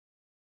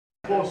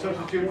Poor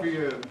substitute for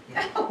you.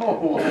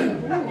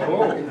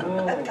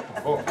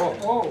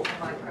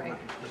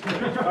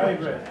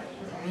 Favourite.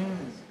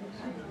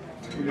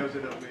 Who knows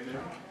it up me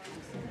now?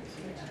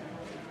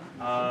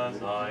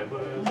 As I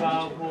was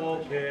out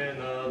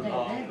walking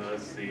along the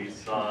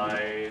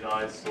seaside,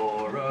 I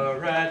saw a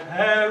red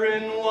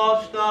herring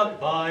washed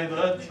up by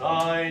the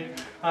tide.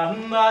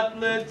 And that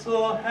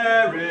little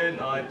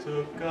herring I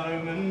took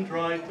home and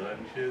dried.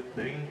 Don't you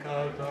think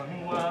I've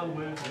done well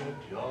with the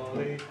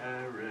jolly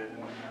herring?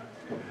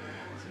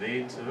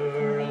 Sweet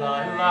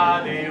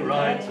toor-a-li-laddie,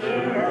 right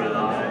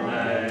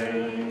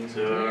toor-a-li-lay,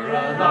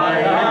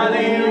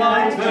 toor-a-li-laddie,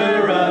 right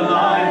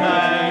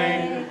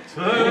toor-a-li-lay,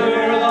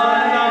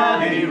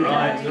 toor-a-li-laddie,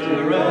 right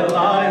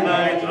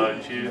toor-a-li-lay.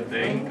 Don't you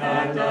think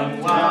I've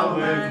done well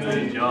with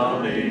the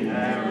jolly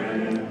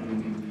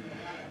herring?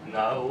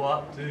 Now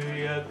what do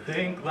you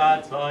think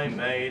that I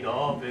made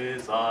of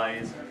his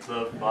eyes?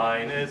 The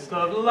finest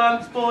of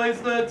lamps,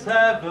 boys, that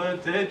ever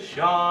did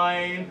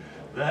shine.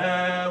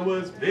 There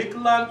was big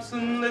lamps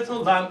and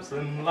little lamps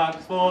and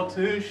lamps for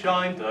to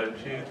shine. Don't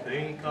you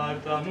think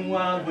I've done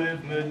well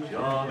with my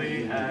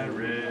jolly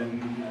herring?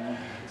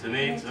 To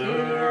me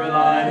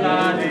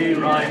toor-a-li-laddie,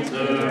 right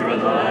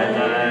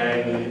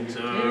toor-a-li-lay,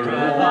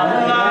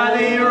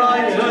 toor-a-li-laddie,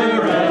 right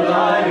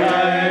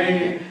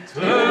toor-a-li-lay,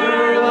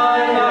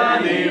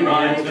 toor-a-li-laddie,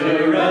 right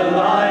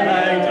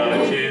toor-a-li-lay.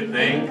 Don't you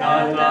think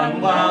I've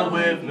done well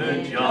with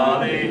my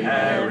jolly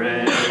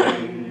herring?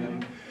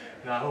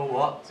 Now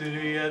what do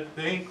you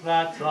think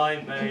that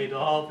I made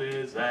of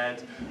his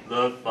head?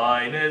 The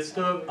finest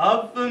of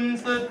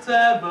ovens that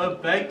ever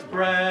baked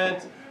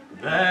bread.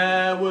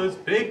 There was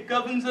big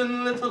ovens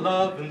and little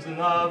ovens and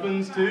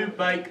ovens to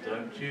bake.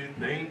 Don't you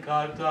think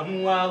I've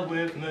done well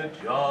with my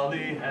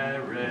jolly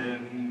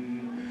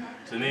herring?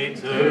 To me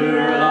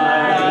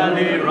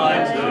toor-a-li-laddie,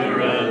 right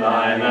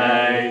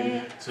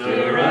toor-a-li-lay,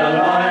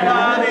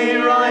 toor-a-li-laddie,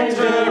 right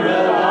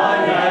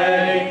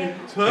toor-a-li-lay,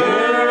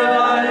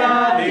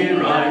 toor-a-li-laddie,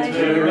 right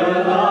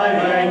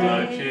toor-a-li-lay.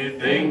 Don't you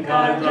think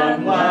I've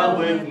done well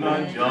with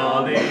my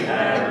jolly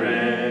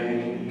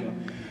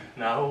herring?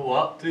 Now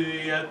what do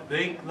you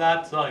think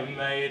that I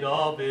made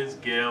of his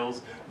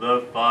gills?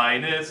 The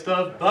finest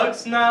of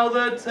boats now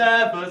that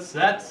ever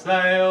set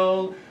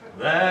sail.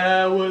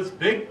 There was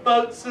big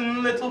boats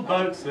and little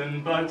boats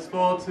and boats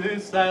for to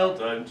sail.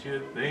 Don't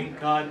you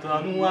think I've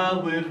done well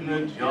with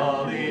my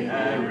jolly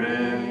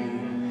herring?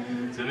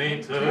 To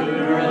me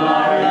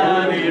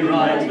toor-a-li-laddie,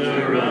 right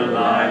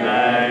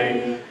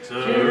toor-a-li-lay,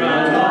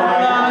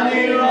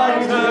 toor-a-li-laddie,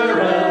 right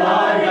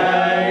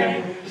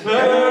toor-a-li-lay,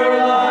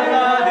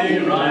 toor-a-li-laddie,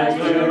 right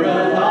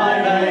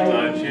toor-a-li-lay.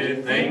 Don't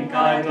you think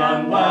I've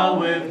done well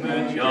with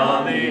my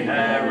jolly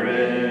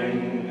herring?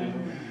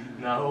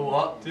 Now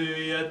what do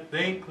you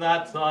think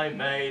that I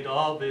made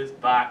of his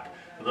back?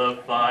 The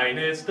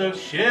finest of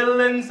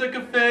shillings that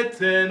could fit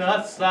in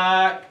a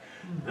sack.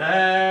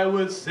 There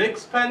was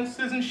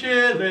sixpences and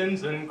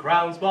shillings and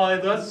crowns by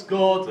the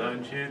score.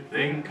 Don't you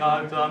think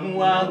I've done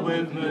well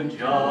with my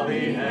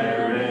jolly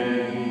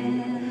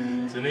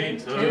herring? To me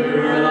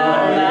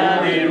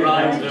toor-a-li-laddie,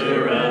 right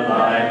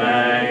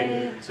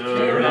toor-a-li-lay,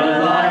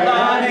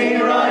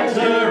 toor-a-li-laddie, right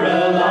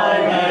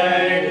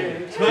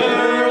toor-a-li-lay,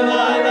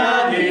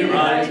 toor-a-li-laddie,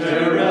 right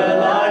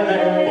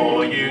toor-a-li-lay.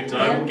 For you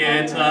don't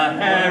get a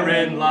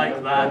herring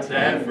like that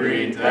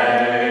every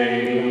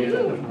day.